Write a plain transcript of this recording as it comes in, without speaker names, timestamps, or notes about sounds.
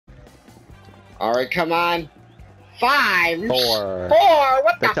Alright, come on. 5. 4. 4.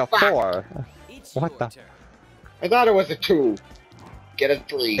 What That's the a fuck? 4. What the? I thought it was a 2. Get a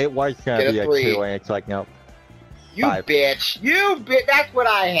 3. It was gonna Get be a a 3. 2, and it's like, nope. You 5. bitch. You bitch. That's what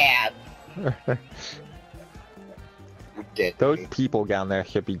I had. You did. Those people down there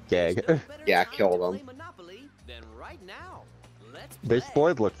should be dead. Yeah, kill them. This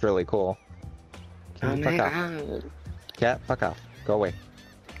board looks really cool. Oh my Fuck off. god. Cat, fuck off. Go away.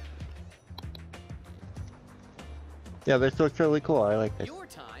 Yeah, this looks really cool. I like this. Your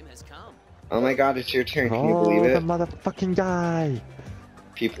time has come. Oh my god, it's your turn. Can you Oh, believe the it? motherfucking guy!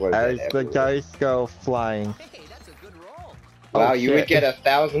 People are As dead the everywhere. dice go flying. Hey, that's a good roll. Wow, Oh, you would shit. get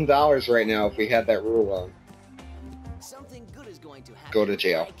 $1,000 right now if we had that rule on. Something good is going to happen. Go to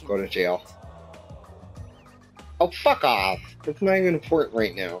jail. Go to jail. Oh, fuck off. It's not even important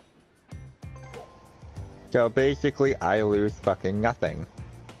right now. So basically, I lose fucking nothing.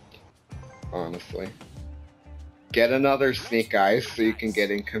 Honestly. Get another snake eyes so you can get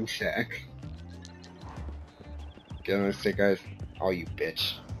income shack. Get another snake eyes. Oh, you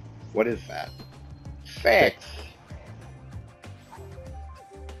bitch. What is that? 6.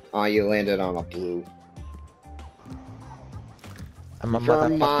 Oh, you landed on a blue. I'm a For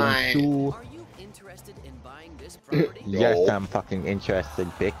motherfucking mine. fool. Are you interested in buying this property? Yes, No. I'm fucking interested,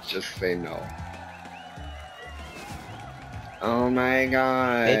 bitch. Just say no. Oh my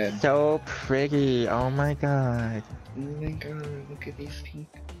god. It's so pretty. Oh my god. Oh my god, look at these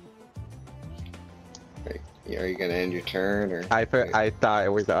people. Wait, are you gonna end your turn or? I thought it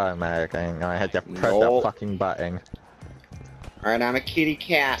was automatic. I didn't know I had to press Nope. the fucking button. Alright, I'm a kitty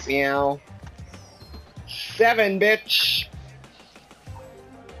cat, meow. 7, bitch!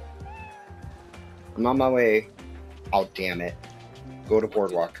 I'm on my way. Oh, damn it. Go to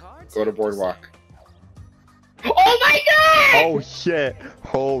Boardwalk. Go to Boardwalk. Oh my god! Oh shit!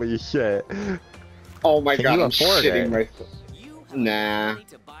 Holy shit! Oh my Can god, you I'm afford shitting it? myself. You have Nah. money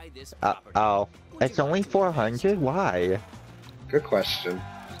to buy this property. Oh. Would It's you only like to 400? Why? Good question.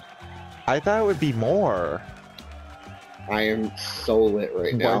 I thought it would be more. I am so lit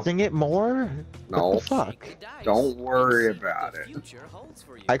right now. Wasn't it more? No. What the fuck? Take the dice Don't worry and see what about the it. future holds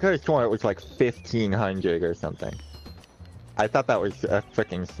for you. I could have sworn it was like 1500 or something. I thought that was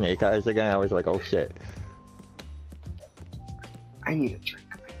freaking snake eyes again. I was like, oh shit. I need a drink,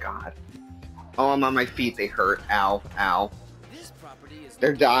 oh my god. Oh, I'm on my feet, they hurt. Ow, ow. This property is They're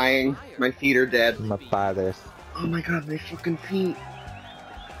located dying. higher. My feet are dead. I'm gonna buy this. Oh my god, my fucking feet.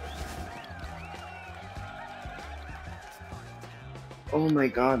 Oh my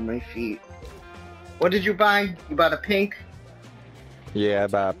god, my feet. What did you buy? You bought a pink? Yeah, I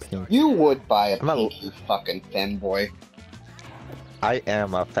bought a pink. You would buy a I'm a- pink, you fucking femboy. I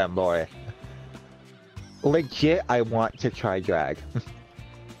am a femboy. Legit, I want to try drag.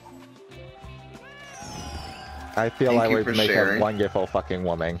 I feel Thank I you would for make sharing. a wonderful fucking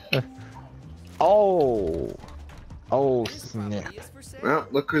woman. Oh! Oh, This snap. property is for sale. Well,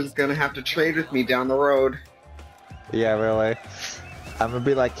 look who's gonna have to trade with me down the road. Yeah, really? I'm gonna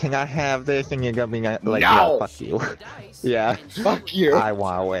be like, can I have this? And you're gonna be like, No! no, fuck you. The dice Yeah. and Fuck you. I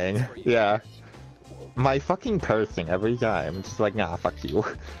wanna win. Yeah. My fucking cursing every time. Just like, nah, fuck you.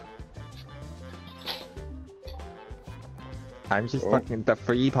 I'm just Oh. fucking the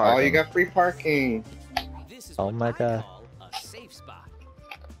free part. Oh, you got free parking. This is Oh what my I God. call a safe spot.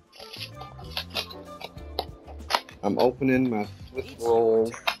 I'm opening my Swiss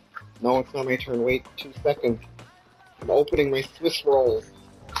rolls. No, it's not my turn. Wait 2 seconds. I'm opening my Swiss rolls.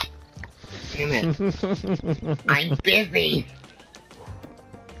 Damn it. I'm busy.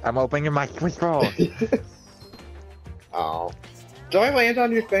 I'm opening my Swiss roll. Oh. Do I land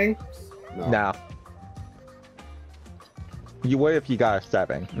on your thing? No. No. You would if you got a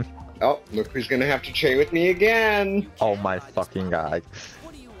 7. Oh, look who's gonna have to trade with me again. Oh my fucking god.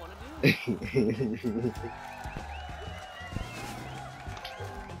 What do you want to do?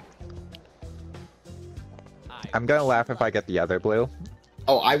 I'm gonna laugh if I get the other blue.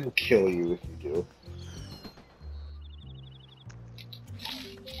 Oh, I will kill you if you do.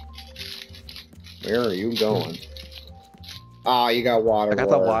 Where are you going? Ah, you got water. I got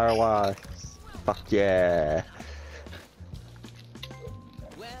the War. wire wire. Fuck yeah.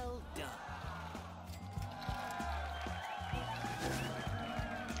 Well done.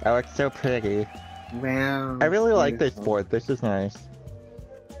 That looks so pretty. Wow. I really like this beautiful. board. This is nice.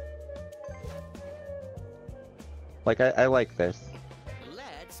 Like, I like this.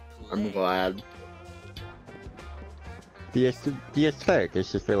 Let's I'm play. glad. The aesthetic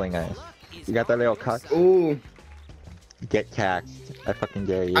is just really nice. You got that little cut? Ooh, Get taxed. I fucking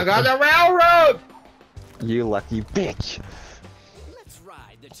dare you. I got the railroad. You lucky bitch. Let's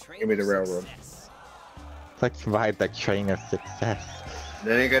ride the train Give me the of railroad. success. Let's ride the train of success.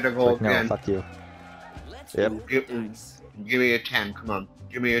 Then I gotta go Like, no, again. fuck you. Let's Yep. roll the Give, dice. give me a 10, come on.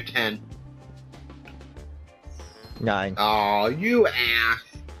 Give me a 10. 9. Oh, you ass.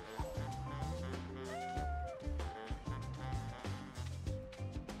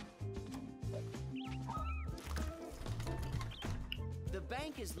 The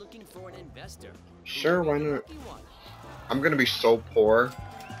bank is looking for an investor. Sure, Who will why be the not? lucky one? I'm gonna be so poor.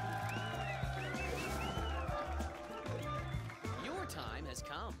 Your time has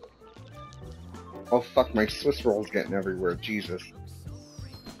come. Oh fuck, my Swiss roll's getting everywhere. Jesus.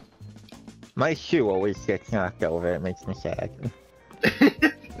 My shoe always gets knocked over. It makes me sad.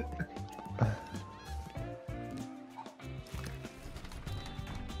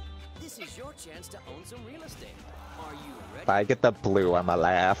 This is your chance to own some real estate. Are you ready? If I get the blue, I'ma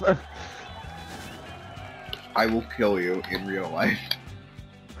laugh. I will kill you in real life.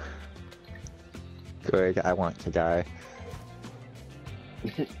 Good, I want to die.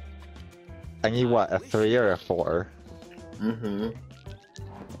 I need what, a 3 or a 4? Mm-hmm.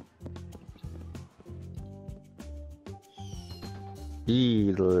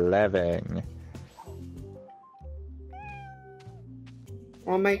 $11.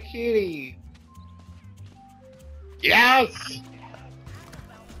 Oh, my kitty. Yes!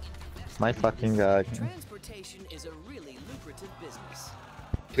 My fucking god. Transportation is a really lucrative business.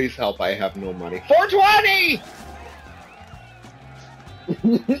 Please help, I have no money. 420!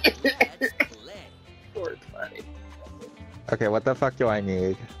 Let's play. 420. Okay, what the fuck do I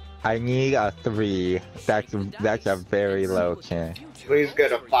need? I need a 3. That's a very low chance. Please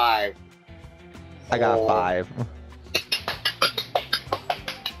get a 5. I got Oh. 5.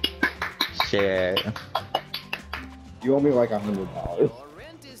 Shit. You owe me like $100. Your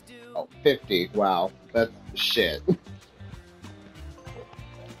rent is due. Oh, 50. Wow. That's shit.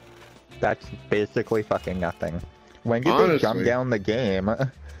 That's basically fucking nothing. When did they jump Honestly. down the game?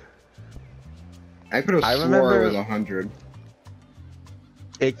 I could have I swore remember- it was 100.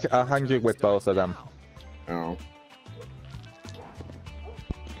 It's 100 with both of them. Oh.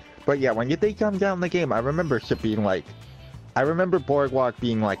 But yeah, when did they jump down the game? I remember shit being like... I remember Boardwalk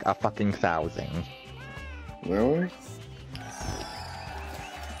being like a fucking 1,000. Really?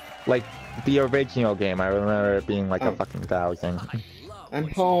 Like, the original game, I remember it being like Oh. a fucking 1,000. I love I'm what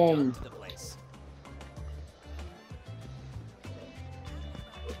you've home. done to the place.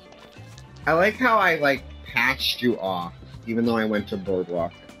 I like how I, like, patched you off, even though I went to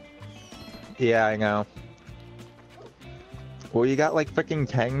Boardwalk. Yeah, I know. Well, you got like freaking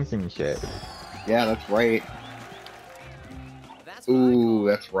 10s and shit. Yeah, that's right. That's what I Ooh, call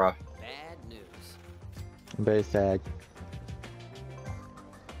that's rough. bad news. Very sad.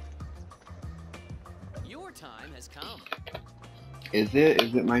 Your time has come. Is it?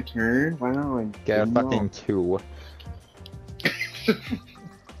 Is it my turn? Wow, I Get a didn't know. fucking 2.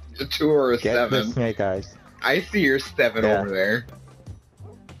 A 2 or a Get 7. the snake eyes. I see your 7 Yeah. over there.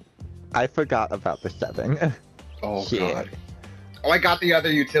 I forgot about the 7. Oh, Shit. God. Oh, I got the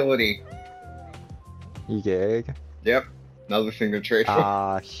other utility. You did? Yep. Another finger trade.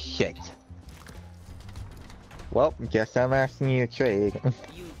 Ah, shit. Well, guess I'm asking you to trade.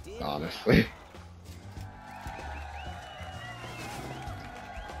 You did Honestly.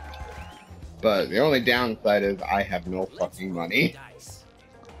 But the only downside is I have no Let's fucking roll money. the dice.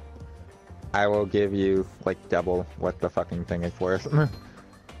 I will give you, like, double what the fucking thing is worth.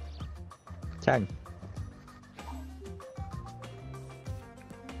 10.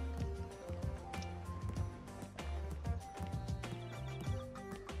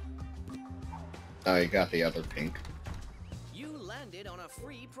 Oh, you got the other pink. You landed on a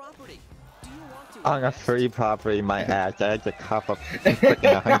free property. Do you want to On a invest? free property, my ass, I had to cough up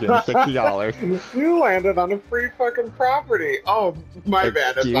freaking $160. You landed on a free fucking property. Oh, my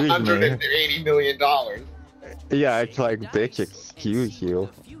bad. It's Excuse me. $180 million. Yeah, it's like, Dice bitch, and excuse see you.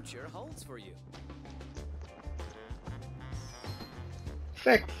 what the future holds for you.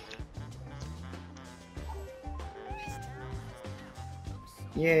 6.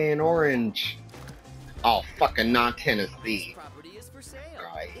 Yay, an orange. Oh, fucking not Tennessee. This property is for sale.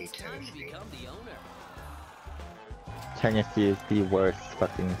 Oh, I hate It's time to Tennessee. become the owner. Tennessee is the worst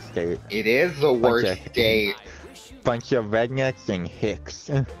fucking state. It is the worst of- state. I wish you Bunch of rednecks and hicks.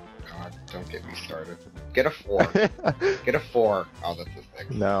 God, don't get me started. Get a 4. Get a 4. Oh, that's a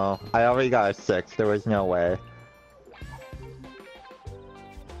 6. No, I already got a 6. There was no way.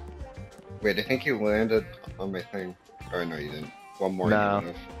 Wait, I think you landed on my thing. Or no, you didn't. One more. No. You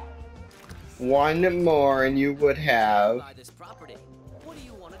would have. One more, and you would have. buy this property. What do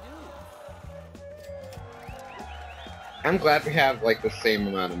you want to do? I'm glad we have like the same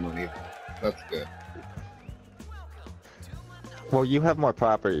amount of money. That's good. Well, you have more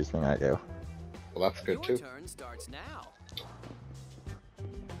properties than I do. Well, that's good Your too. turn starts now.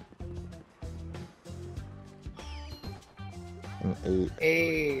 An 8.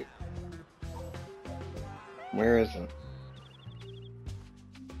 Hey, where is it?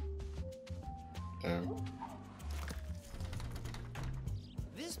 Oh.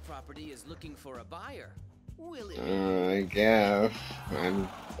 This property is looking for a buyer. Will it? I guess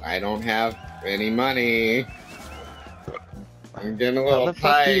I don't have any money. I'm getting a little the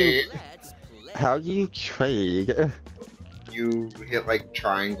fuck do you- tight. Let's play. How do you trade? You hit like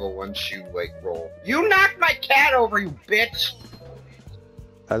triangle once you like roll. You knocked my cat over, you bitch!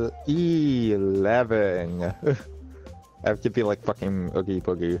 11. I have to be like fucking Oogie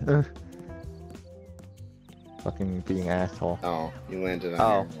Boogie. Fucking being asshole. Oh, you landed Oh.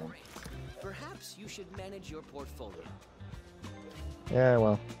 on your Perhaps you should manage your portfolio. Yeah,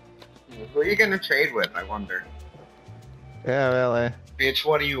 well. Who are you gonna trade with, I wonder? Yeah, really. Bitch,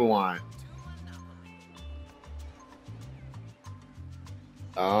 what do you want?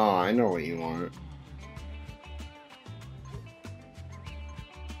 Oh, I know what you want.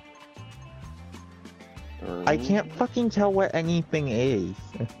 I can't fucking tell what anything is.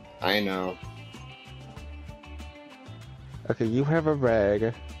 I know. Okay, you have a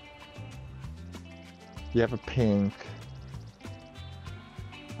red. You have a pink.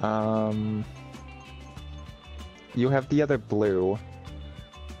 You have the other blue.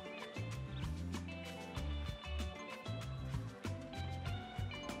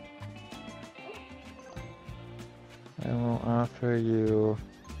 I will offer you...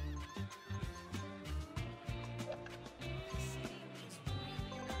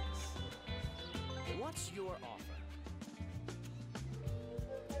 What's your offer?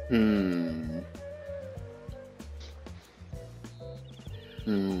 Hmm.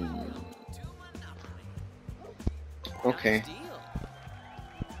 Okay, Nice deal.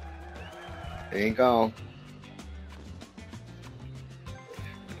 there you go.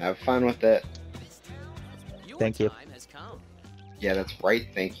 Have fun with it. Your Thank you. time has come. Yeah, that's right,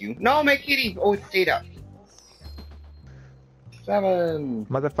 thank you. No, my kitty! Oh, it stayed up. 7!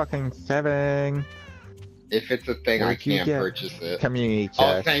 Motherfucking 7! If it's a thing, I What'd you can't get? purchase it. Community Oh,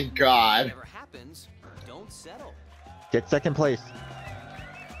 chest. thank God. Whatever happens, don't settle. Get second place.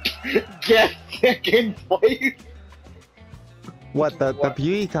 Get second place! What, the What?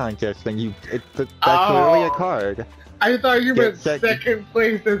 beauty contest thing? That's literally a Oh. card. I thought you Get meant second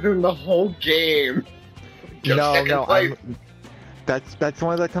place as in the whole game. Get No, second no, place. that's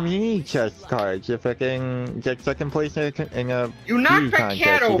one of the community chest cards. If I can get second place in a You knocked beauty my contest,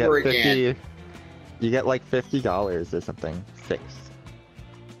 cat you over get 50, again. You get like $50 or something. 6.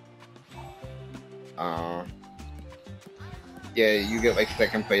 Yeah, you get like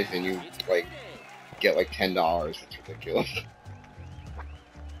second place and you It's like payday. get like $10. It's ridiculous.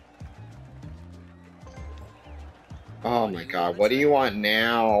 Oh my God, what do you want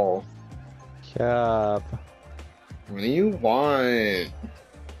now? Chop. What do you want?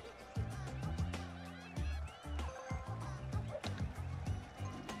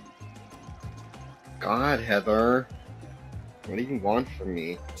 God, Heather. What do you want from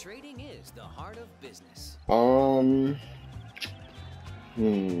me? Trading is the heart of business.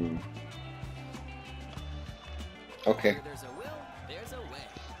 Okay. Where there's a will, there's a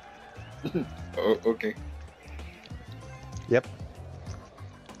way. Oh, okay. Yep.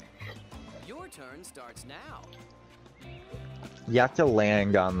 Your turn starts now. You have to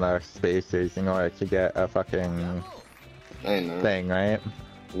land on the spaces in order to get a fucking Go. I know. thing, right?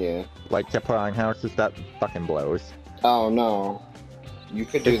 Yeah. Like to put on houses, that fucking blows. Oh no. You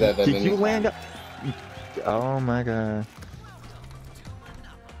could do that at Did any you time. land up? Oh my god.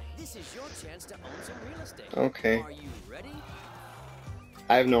 This is your chance to own some real estate. Okay. Are you ready?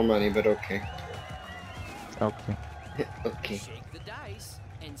 I have no money, but okay. Okay. Okay. Shake the dice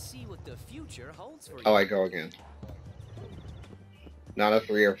and see what the future holds for you. Oh, I go again. Not a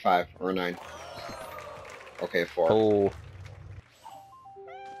 3 or 5 or 9. Okay, 4. Oh.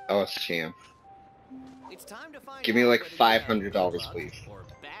 Oh, it's champ. It's time to find Give me out like whether you have $500, good luck please. or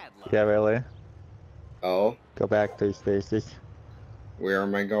bad luck. Yeah, really? Oh, Go back 3 spaces. where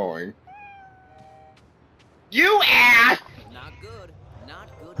am I going? You ass! Not good. Not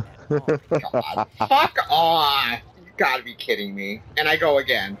good at all. God, fuck off! You gotta be kidding me. And I go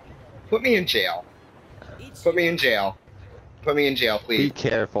again. Put me in jail. It's Put me in jail. Put me in jail, Be please.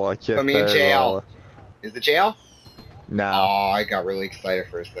 careful, it's just Put me in a jail. roll. Is it jail? No. Oh, I got really excited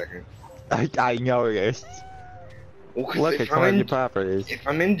for a second. I noticed. Well, 'cause Look, if it's I'm one of in- your properties. If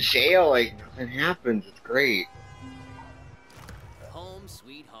I'm in jail, like, nothing happens. It's great.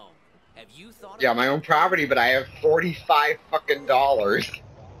 home. Have you thought Yeah, about my own it? property, but I have 45 fucking dollars.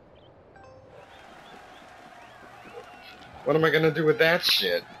 What am I gonna do with that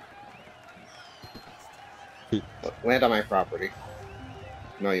shit? Land on my property.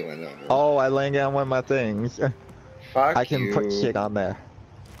 No, you land on yours. Oh, I landed on one of my things. Fuck I can you. put shit on there.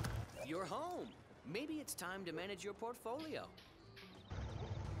 You're home. Maybe it's time to manage your portfolio.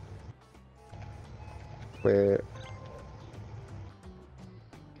 Where?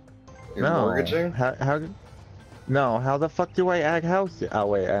 You're mortgaging? No, how the fuck do I add house? Oh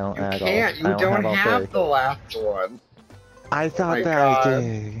wait, I don't You add can't. all. You don't all have three. the last one. I thought my that God.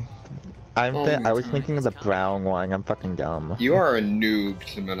 I did. I was thinking of the brown one. I'm fucking dumb. You are a noob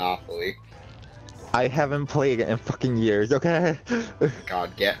to Monopoly. I haven't played it in fucking years, okay?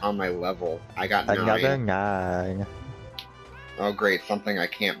 God, get on my level. I got Another 9. 9. Oh great, something I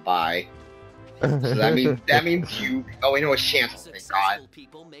can't buy. So that means you. Oh, I know it's chance. Thank God. Successful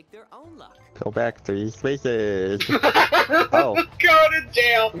people make their own luck. Go back 3 spaces. Oh. Go to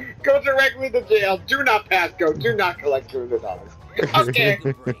jail. Go directly to jail. Do not pass go. Do not collect $200. Okay. Take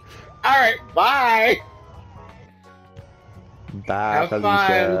a break. All right. Bye. Bye, Have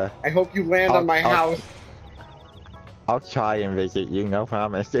Felicia. fun. I hope you land on my house. I'll try and visit you, no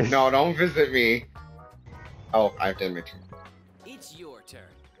promises. No, don't visit me. Oh, I've done my turn. It's your turn.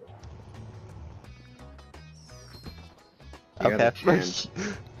 You got a Okay.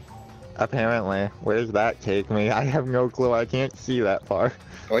 10. Apparently. Where does that take me? I have no clue. I can't see that far.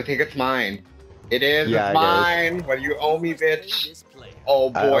 Oh, I think it's mine. It is. Yeah, it's it mine. What do you owe me, bitch? This player.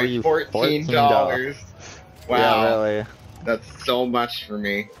 Oh I owe boy, you $14. Wow. Yeah, really. That's so much for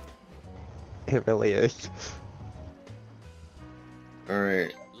me. It really is.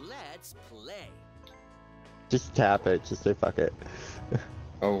 Alright. Let's play. Just tap it. Just say fuck it.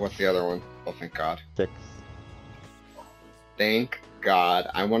 Oh, what's the other one? Oh, thank God. 6. Thank God.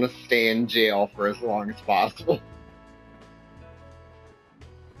 I want to stay in jail for as long as possible.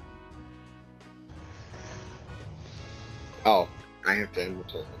 Oh, I have to end the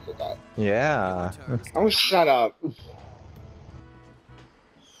turn. I forgot. Yeah. Oh, shut up.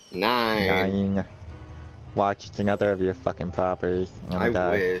 9. 9. Watch, it's another of your fucking properties. I'm gonna I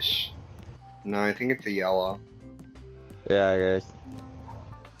die. wish. No, I think it's a yellow. Yeah, it is.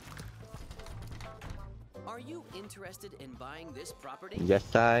 Are you interested in buying this property?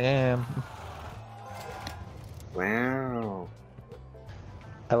 Yes, I am. Wow.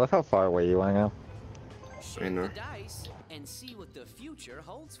 I love how far away you are now. Shake I know. the dice and see what the future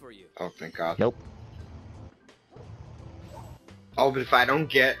holds for you. Oh, thank God. Nope. Oh, but if I don't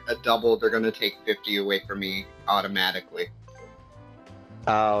get a double, they're gonna take 50 away from me automatically.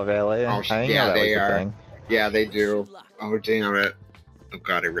 Oh, really? Oh, I didn't yeah, know that they was a are. thing. Yeah, they do. Good luck. Oh, damn it. Oh,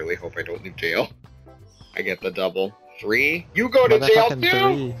 God, I really hope I don't leave jail. I get the double. 3? You go to jail, too!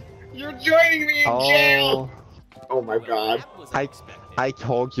 Motherfucking 3. You're joining me in jail! Oh, Oh, my Well, God. that was I- unexpected. I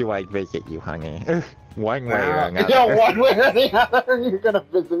told you I'd visit you, honey. One way or Wow. another. Yeah, one way or the other, you're gonna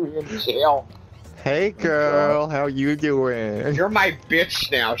visit me in jail. Hey, girl, how you doing? You're my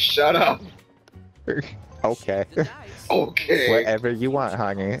bitch now, shut up. Okay. The dice. Okay. Whatever you want,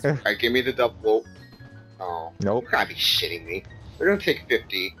 honey. Alright, give me the double. Oh. Nope. You gotta be shitting me. They're gonna take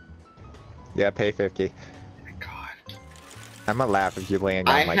 50. Yeah, pay 50. Oh my God. I'm gonna laugh if you land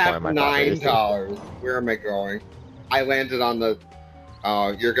I on like one have of my properties. $9. Where am I going? I landed on the...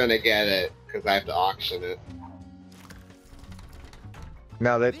 Oh, you're gonna get it, because I have to auction it.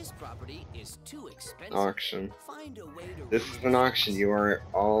 No, that This property is too expensive. Auction. Find a way to This is an auction. You are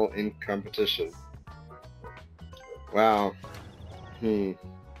all in competition. Wow. I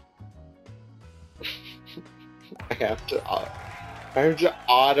have to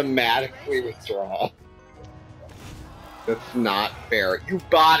automatically withdraw. That's not fair. You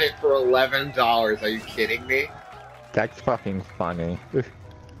bought it for $11. Are you kidding me? that's fucking funny. This is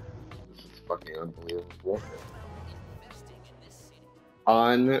fucking unbelievable. investing in this city.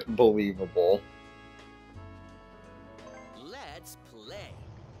 Unbelievable. Let's play.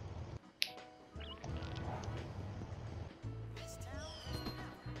 This town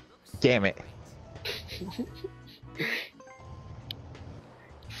looks Damn it.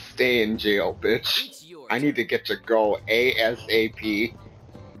 Stay in jail, bitch. It's your I need to get to go ASAP.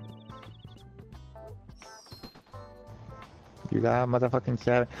 You got a motherfucking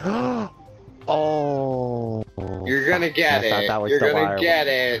 7. Oh. You're gonna get I thought it. that was You're the gonna wire. get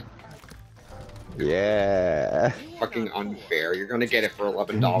it. Yeah. Fucking unfair. You're gonna get it for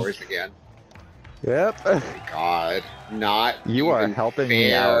 $11 again. Yep. Oh my God. Not You are even helping fair.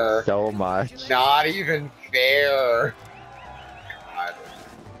 me out so much. Not even fair. God.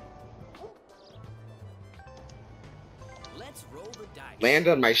 Let's roll the dice. Land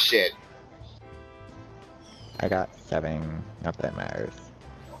on my shit. I got 7. Not that matters.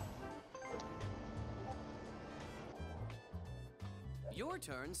 Your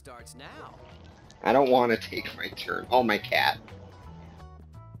turn starts now. I don't want to take my turn. Oh, my cat.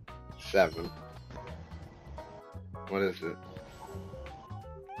 7. What is it?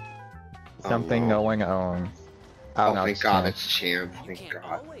 Something no one owns. Oh, no, thank it's God, Chance. it's Chance. You Thank can't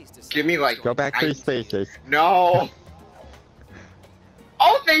God. always decide Give me, like... Go back 3 spaces. No!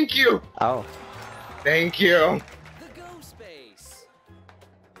 Oh, thank you! Oh. Thank you! the go space.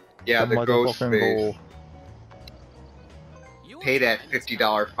 Yeah, the ghost motherfucking space. goal. Your Pay that turn is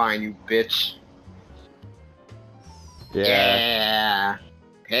 $50 fine, you bitch. Yeah. Yeah.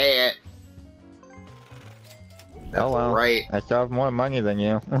 Pay it. That's Oh well. right. I still have more money than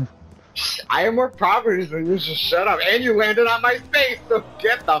you. I have more properties than you, just shut up. And you landed on my space, so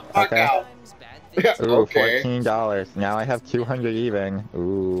get the fuck Okay. out. Sometimes bad things Ooh, Okay. $14. Now I have 200 even.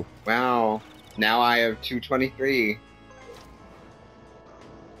 Ooh. Wow. Now I have 223.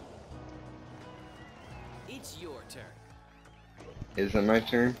 It's your turn. Is it my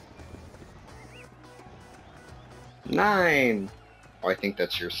turn? 9. Oh, I think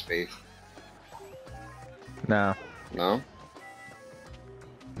that's your space. No. No?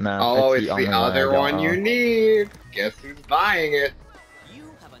 No. Oh, it's only the one I other don't one you own. need. Guess who's buying it? You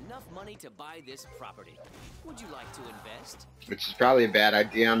have enough money to buy this property. Would you like to invest? Which is probably a bad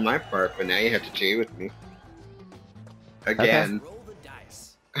idea on my part, but now you have to trade with me. Again. Roll the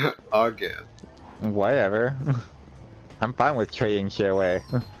dice. Again. Whatever. I'm fine with trading shit away.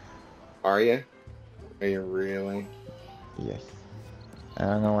 Are you? Are you really? Yes. I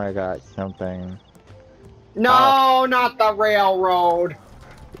don't know where I got something. No, not the railroad!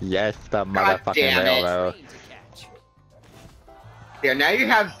 Yes, the damn motherfucking it. railroad. Train to catch. Yeah, now you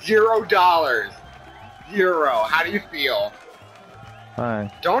have $0. 0. How do you feel?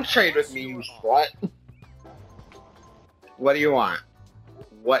 Fine. Don't trade with me, you slut. What do you want?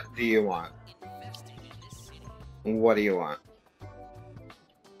 What do you want? Investing in this city. What do you want?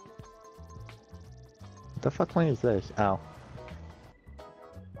 What the fuck one is this? Ow.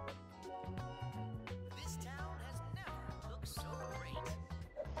 This town has never looked so great.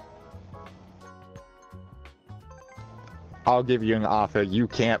 I'll give you an offer you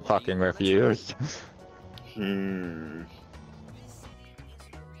can't fucking refuse. Hmm. This city is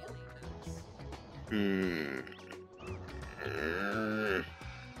really nice.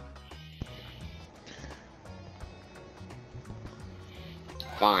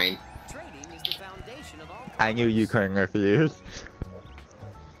 Fine. Trading is the foundation of all I knew you couldn't refuse.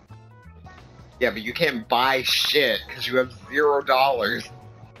 Yeah, but you can't buy shit because you have $0.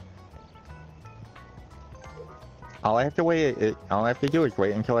 All I have to all I have to do is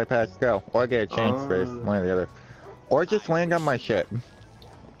wait until I pass go, or get a chance first, one or the other, or just land on my shit.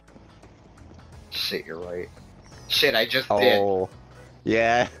 Shit, you're right. Shit, I just did. Oh,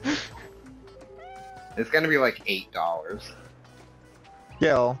 yeah. It's gonna be like $8.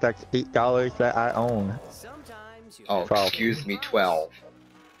 Yo, that's $8 that I own. Sometimes you Oh, have 12. excuse me, 12.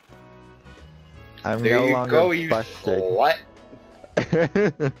 I'm There no you longer go, you busted. slut.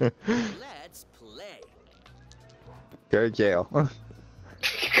 Let's play. Go to jail.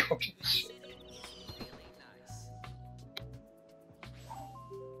 City is really nice.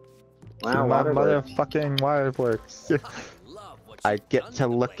 Wow, my waterworks. motherfucking waterworks. I love what I you've get done to the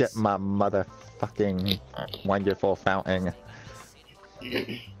look at place. my motherfucking wonderful fountain.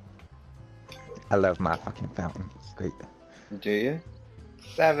 I love my fucking fountain. It's great. Do you?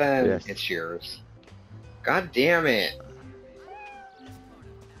 7. Yes. It's yours. God damn it.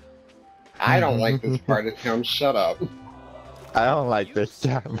 I don't like this part of town. Shut up. I don't like this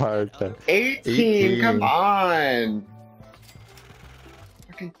part. 18. Come on.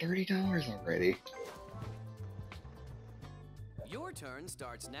 Fucking $30 already. Your turn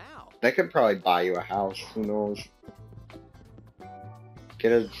starts now. That could probably buy you a house. Who knows?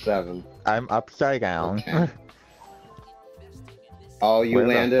 Get it at 7. I'm upside down. Okay. Oh, you Where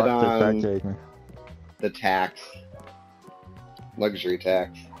the landed fuck does that on take me? the tax. Luxury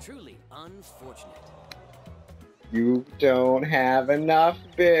tax. Truly unfortunate. You don't have enough,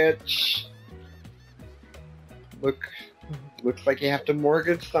 bitch. Looks like you have to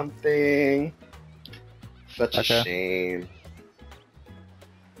mortgage something. Such a Okay. shame.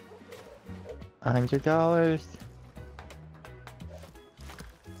 $100.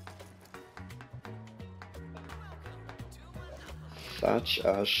 Such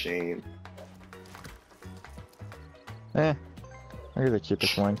a shame. Eh. Look at the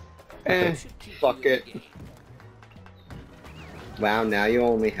cheapest one. Eh, You should keep fuck to your it. game. Wow, now you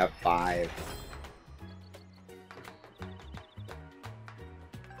only have 5.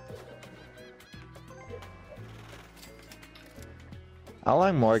 I'll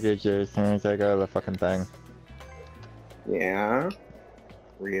like mortgage it as soon as I go to the fucking thing. Yeah?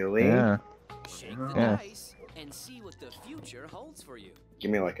 Really? Yeah. Shake the Yeah. dice and see what the future holds for you. Give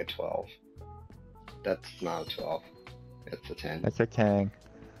me like a 12. That's not a 12. It's a 10. That's a 10.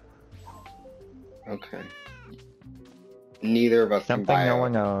 Okay. Neither of us can Something buy no it.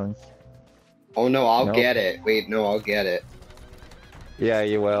 one owns. Oh no, I'll Nope. get it. Wait, no, I'll get it. Yeah,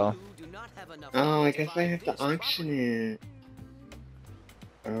 you will. You do not have enough Oh, money I to guess I buy have to this auction property. it.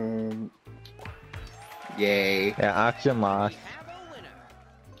 Yay. Yeah, auction loss. We have a winner.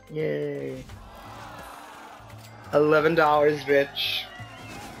 Yay. $11, bitch.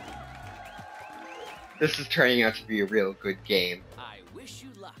 This is turning out to be a real good game. I wish you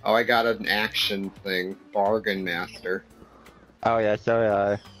luck. Oh, I got an action thing. Bargain Master. Oh yeah,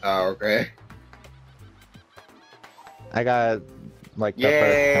 so Oh, okay. I got like the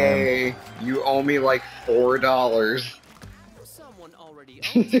first time. Yay! You owe me like $4. Someone already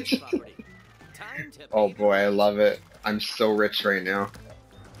owns this property. Time to Oh pay boy, I the love it. I'm so rich right now.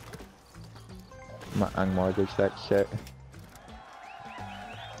 I'm gonna unmortgage that shit.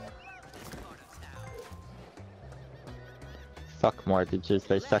 Fuck mortgages,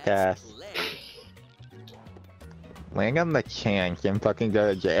 they suck ass. Land on the chance and fucking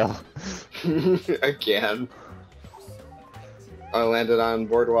go to jail. Again. I landed on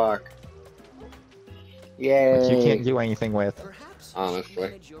Boardwalk. Yay! Which you can't do anything with. Perhaps Honestly.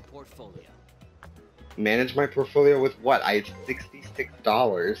 manage your portfolio. Manage my portfolio with what? I have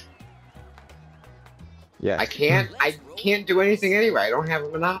 $66. Yes. I can't do anything anyway. I don't have a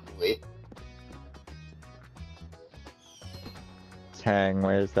monopoly. Tang,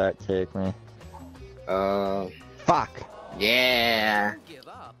 where does that take me? Fuck! Yeah. Don't give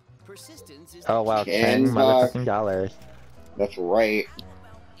up. Persistence is Oh wow, 10 10 bucks. motherfucking dollars. That's right.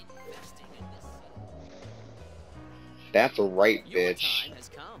 investing in this city. That's right, Your bitch. time has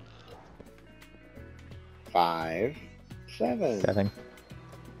come. 5, 7. 7.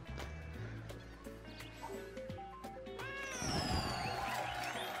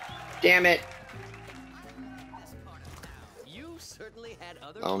 Damn it! You certainly had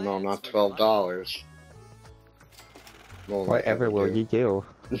other Oh no, plans not for your money. $12. Well, Whatever will you do?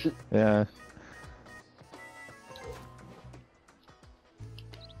 Yeah.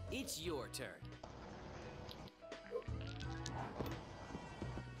 It's your turn.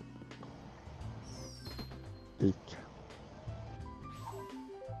 Eek.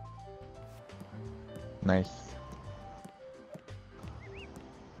 Nice.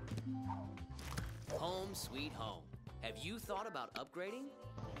 Home sweet home. Have you thought about upgrading?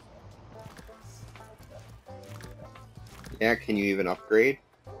 Yeah, can you even upgrade?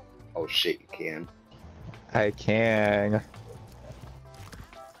 Oh shit, you can. I can.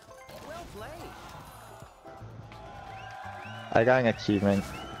 Well played. I got an achievement.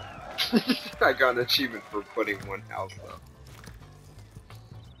 I got an achievement for putting one house up.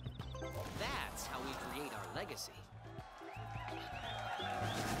 That's how we create our legacy.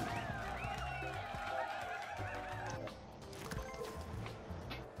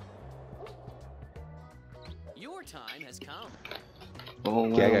 Your time has come. Oh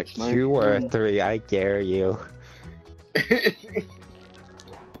wow, Get a it's my 2 or a turn. 3, I dare you.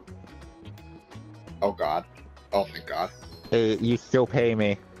 Oh god. Oh thank god. Hey, you still pay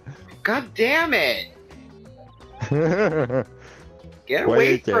me. God damn it! What Get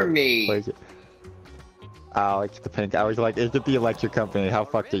away is it? from me! What is it? Oh, it's the pink. I was like, is it the electric company? How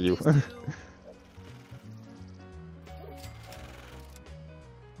fucked are you?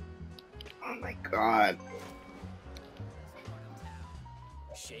 Oh my god.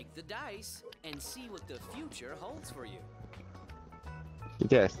 Shake the dice and see what the future holds for you. You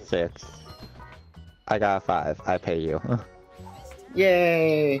get a 6. I got a 5. I pay you.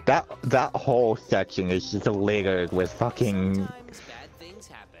 Yay! That whole section is just littered with fucking. Sometimes bad things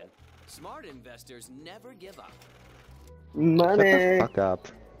happen. Smart investors never give up. Shut the Money! fuck up.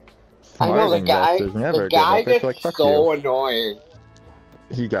 I know Smart the guy. investors never The give guy up. It's gets like, fuck so you. annoying.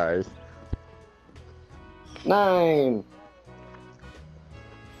 He guys. 9.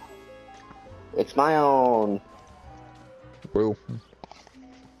 It's my own. Woo.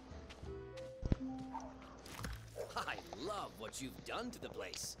 I love what you've done to the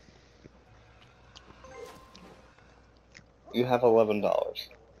place. You have $11.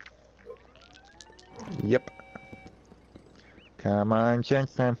 Yep. Come on,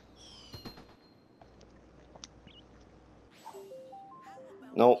 Jensen.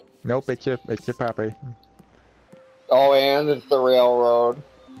 Nope. Nope, it's your property. Oh, and it's the railroad.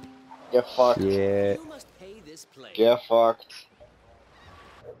 Get fucked. Shit. You must pay this place. Get fucked.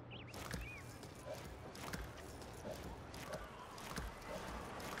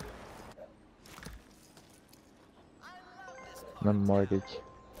 The mortgage.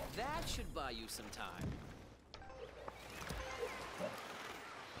 That should buy you some time.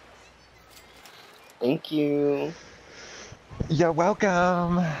 Thank you. You're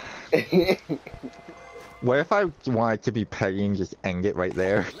welcome. What if I wanted to be petty and just end it right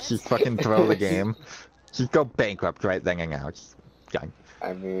there? Just fucking throw the game. Just go bankrupt right then and now. Just done.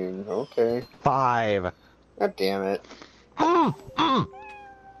 I mean, okay. 5. God damn it. Mm, mm,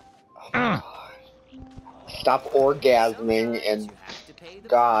 mm. Stop orgasming and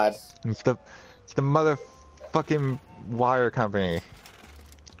God. It's the motherfucking wire company.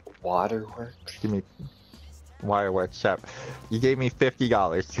 Waterworks? Give me Wireworks shop. You gave me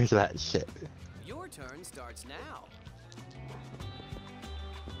 $50 for that shit. Your turn starts now.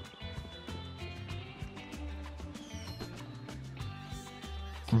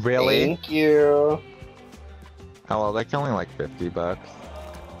 Really? Thank you. Oh well, that's only like $50.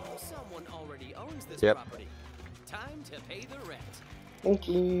 Someone already owns this Yep. property. Time to pay the rent. Thank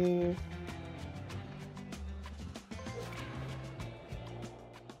you.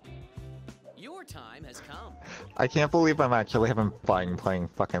 Your time has come. I can't believe I'm actually having fun playing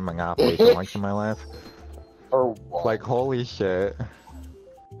fucking Monopoly for once in my life. Or Like, holy shit.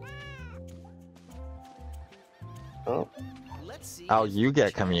 oh. Let's see. Oh, if you get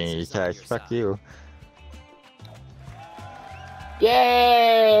chance community is on tax. your Fuck side. you.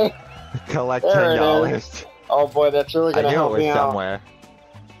 Yay! Collect There it $10. Oh boy, that's really I gonna knew it help was me out. somewhere.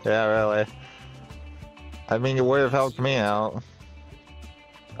 Yeah, really. I mean, it would have helped me out.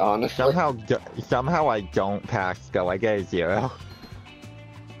 Honestly. Somehow I don't pass go. I get a 0.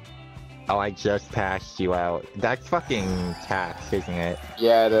 Oh, I just passed you out. That's fucking tax, isn't it?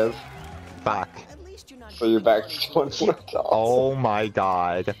 Yeah, it is. Fuck. At least you're not So you're back to getting $21. Oh my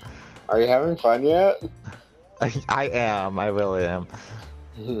god. Are you having fun yet? I am. I really am.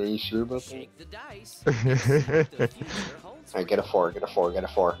 Are you sure about that? Shake the dice. The future holds Alright, for get a you. 4, get a 4, get a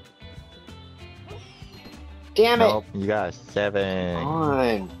 4. Damn Nope, you got a 7. it!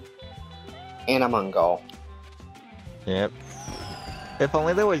 On. And I'm on go. Yep. If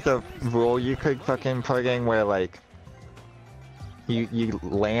only there was a rule you could fucking put in where like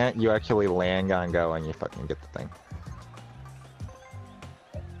you actually land on go and you fucking get the thing.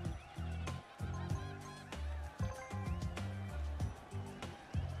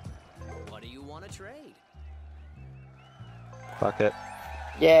 What do you want to trade? Fuck it.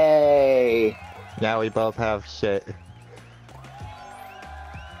 Yay! Now we both have shit.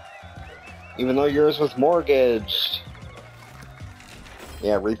 Even though yours was mortgaged.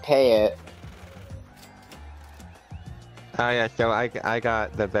 Yeah, repay it. Oh yeah, so I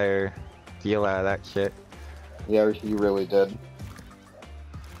got the better deal out of that shit. Yeah, you really did.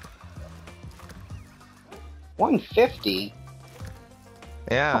 150?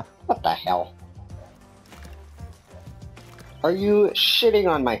 Yeah. What the hell? Are you shitting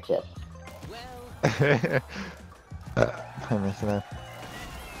on my tip? Well, I'm missing that.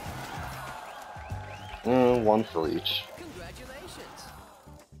 One for each. congratulations.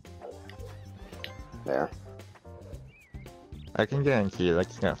 There. I can guarantee you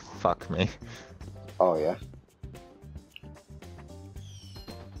that's gonna fuck me. Oh, yeah.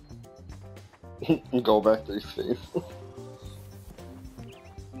 Go back 3 spaces.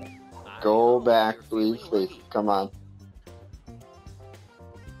 Go back 3 spaces. Come on.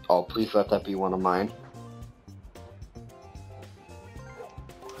 Oh, please let that be one of mine.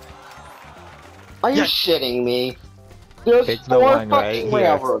 Are you Yes. shitting me? There's It's the 4 one right fucking here.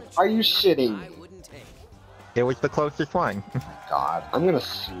 railroads. Are you shitting I me? wouldn't take. It was the closest one. God, I'm gonna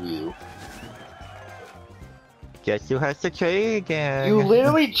sue you. Guess who has to trade again? You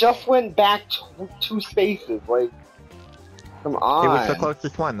literally just went back 2 spaces. Like, come on. It was the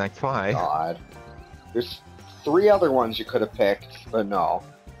closest one, that's why. God. There's 3 other ones you could have picked, but no.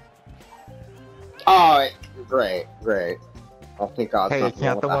 Oh, great, great. Oh, thank God. Hey, it's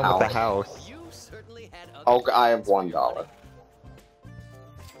not the one with the house. You certainly had other Oh, I have plans for your $1. life.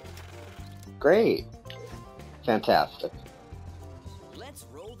 Great. Fantastic. Let's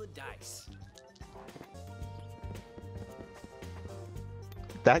roll the dice.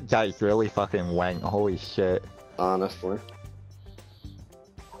 That dice really fucking went, holy shit. Honestly.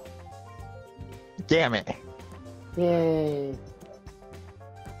 Damn it. Yay.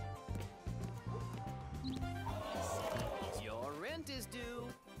 Your rent is due.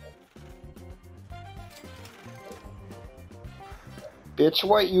 Bitch,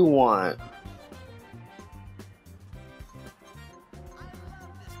 what you want?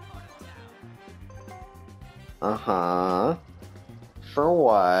 Uh-huh. For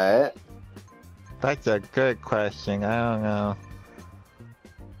what? That's a good question, I don't know.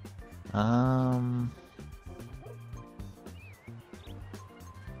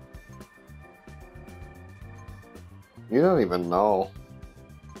 You don't even know.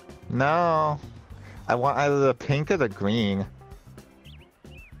 No. I want either the pink or the green.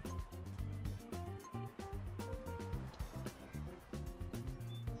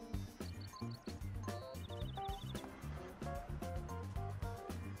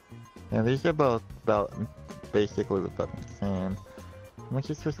 Yeah, these are both about basically the same. How much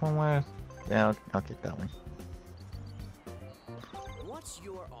is this one worth? Yeah, I'll get that one. What's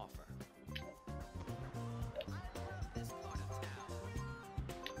your offer? This part of town.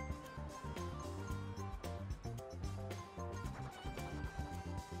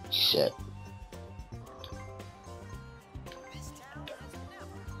 Shit. This town has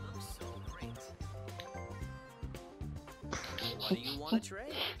never looked so great. What do you want to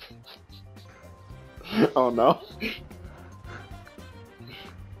trade? Oh no.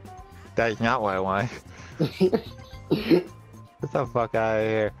 That is not what I want. Get the fuck out of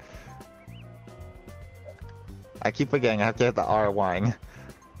here. I keep forgetting I have to hit the R1.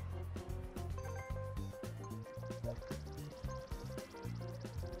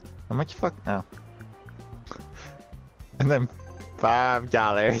 How much fuck? Oh. And then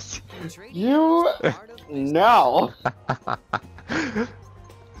 $5. You no.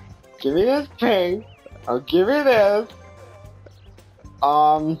 Give me this ping. I'll give you this.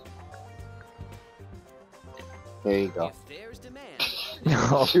 There you go. If there's demand,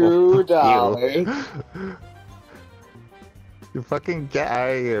 $2. You fucking get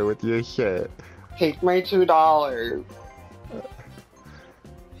out of here with your shit. Take my $2.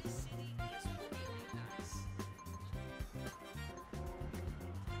 this city is really nice.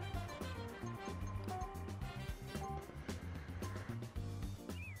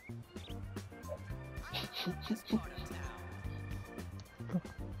 This part of town.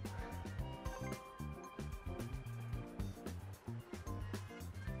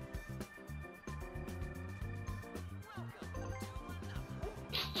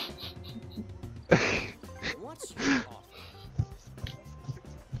 What's your offer?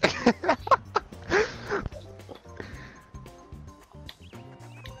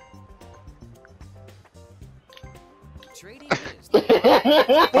 Trading is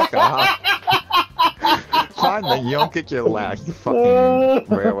Fuck off. Finally, you don't get your last fucking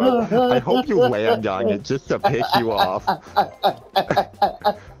railroad. I hope you land on it just to piss you off.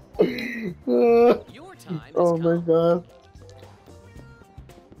 your time has Oh my come. god.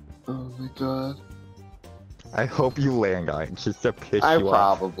 Oh my god. I hope you land on it just to piss I you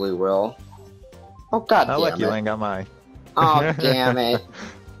off. probably will. Oh god I'll let damn you it. land on mine. Oh damn it.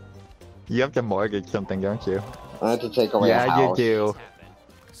 You have to mortgage something, don't you? I have to take away a Yeah, you house. do.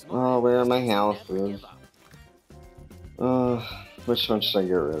 Oh, where are my houses? Which one should I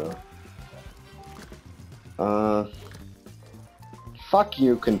get rid of? Fuck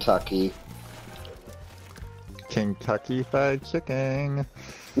you, Kentucky. Kentucky Fried Chicken.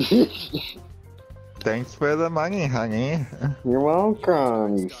 Thanks for the money, honey. You're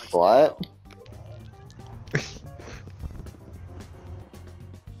welcome, you slut.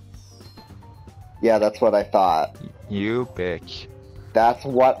 Yeah, that's what I thought. You bitch. That's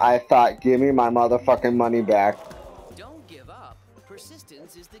what I thought. Give me my motherfucking money back. Don't give up.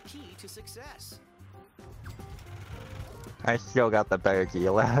 Persistence is the key to success. I still got the better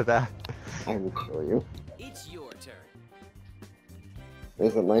deal out of that. I will kill you. It's your turn.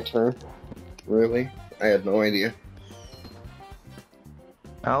 Is it my turn? Really? I had no idea.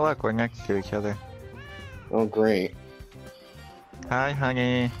 Oh look, we're next to each other. Oh great. Hi,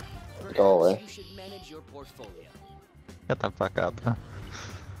 honey. Go away. You should manage your portfolio. Shut the fuck up.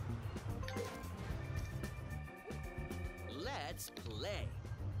 Let's play.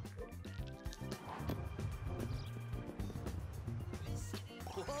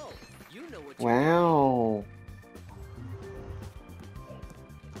 Whoa, you know what Wow.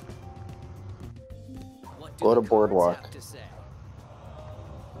 What Go to the cards Boardwalk. have to say?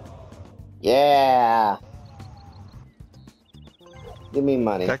 Yeah. Give me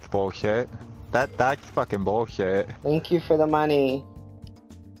money. That's bullshit. That's fucking bullshit. Thank you for the money.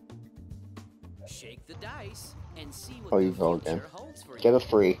 Shake the dice and see what Oh, the you go future again. holds for Get you. a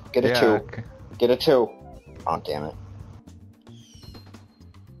 3. Get a Yeah. 2. Get a 2. Oh damn it.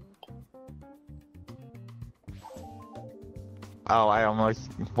 Oh, I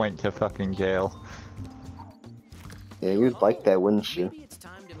almost went to fucking jail. Yeah, you'd like that, wouldn't you? Maybe it's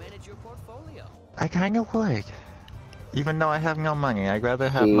time to manage your portfolio. I kinda would. Even though I have no money, I'd rather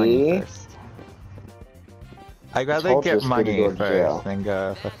have money See? first. I'd rather Told you get it's good to money go to jail. first than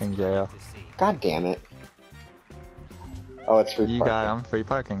go fucking jail. To see. God damn it. Oh, it's free You parking. got 'em, free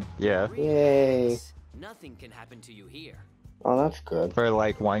parking. Yeah. Yay. Relax. Nothing can happen to you here. Oh, that's good. For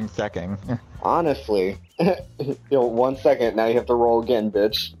like 1 second. Honestly. 1 second, now you have to roll again,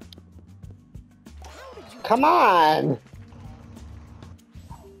 bitch. Come on!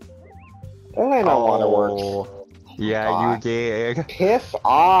 That ain't not waterworks. Yeah, God. you did. Piss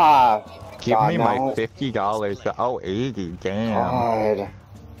off! Give God, me no. my $50. Oh, 80, damn. God.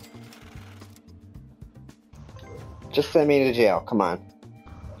 Just send me to jail, come on.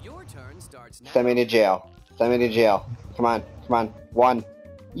 Your turn starts now. Send me to jail. Send me to jail. Come on, come on. 1.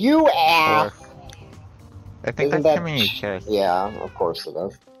 You ass! I think Isn't that's that too many chests. Yeah, of course it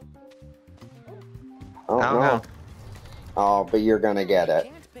is. Oh, I don't know. Oh, but you're gonna get it.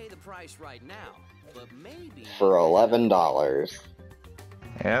 Can't pay the price right now, but maybe For $11.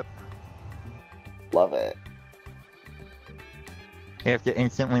 Yep. Love it. You have to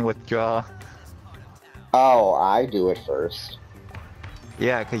instantly withdraw. Oh, I do it first.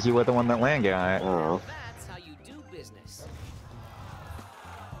 Yeah, because you were the one that landed on it. Oh. that's how you do business.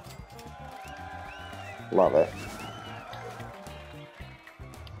 Love it.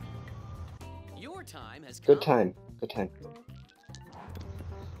 Your time has come. Good time. Good time.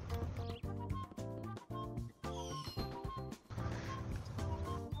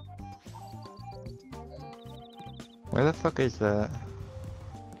 Where the fuck is that?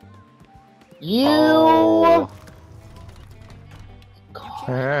 You! Oh.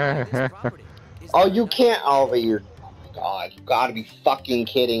 This property is Oh, you can't. Oh, but you're. Oh my god, you gotta be fucking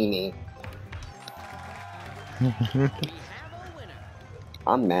kidding me. We have a winner.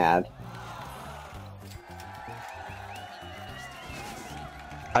 I'm mad.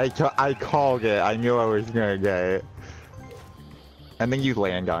 I called it. I knew I was gonna get it. And then you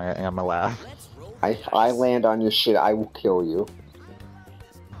land on it, and I'm gonna laugh. Let's roll If I land on your shit, I will kill you.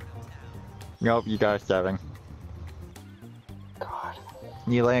 Nope, you got a 7. God.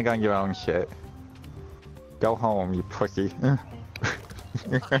 You land on your own shit. Go home, you pussy. I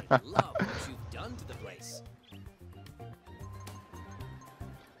love what you've done to the place.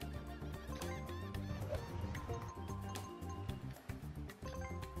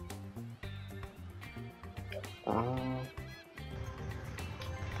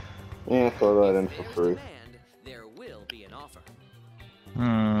 Yeah, throw that in for There's free. demand, there will be an offer.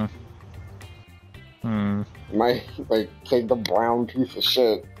 Like, take the brown piece of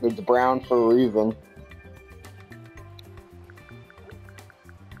shit. It's brown for a reason.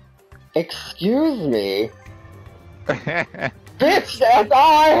 Excuse me? Bitch, that's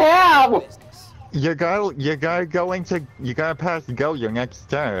all I have! Business. you gotta pass go your next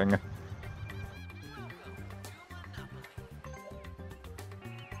turn.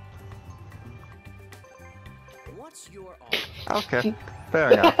 What's your offer? Okay,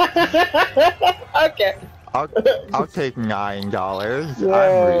 fair enough. Okay. I'll take $9. Yay.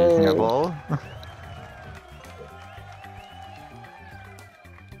 I'm reasonable.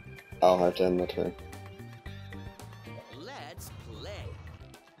 I'll have to end the turn. Let's play.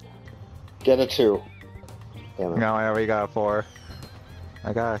 Get a 2. Damn it. No, I already got a 4.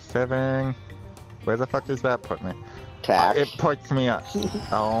 I got a 7. Where the fuck does that put me? Tax. It puts me up.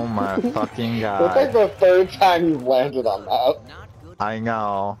 Oh my fucking It's like god. the 3rd time you've landed on that. Not good. I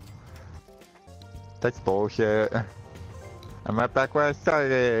know. That's bullshit. I'm right back where I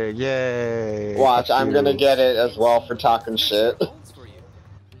started. Yay. Watch, Fuck I'm you. gonna get it as well for talking shit. Holds for you.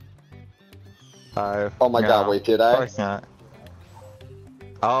 5. Oh my god, wait, did Of I? course not.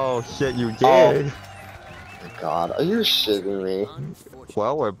 Oh shit, you Oh. did. Oh my god, are you shitting me? Unfortunate.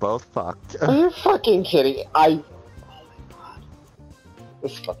 Well, we're both fucked. Are you fucking kidding? Oh my god.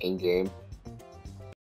 This fucking game.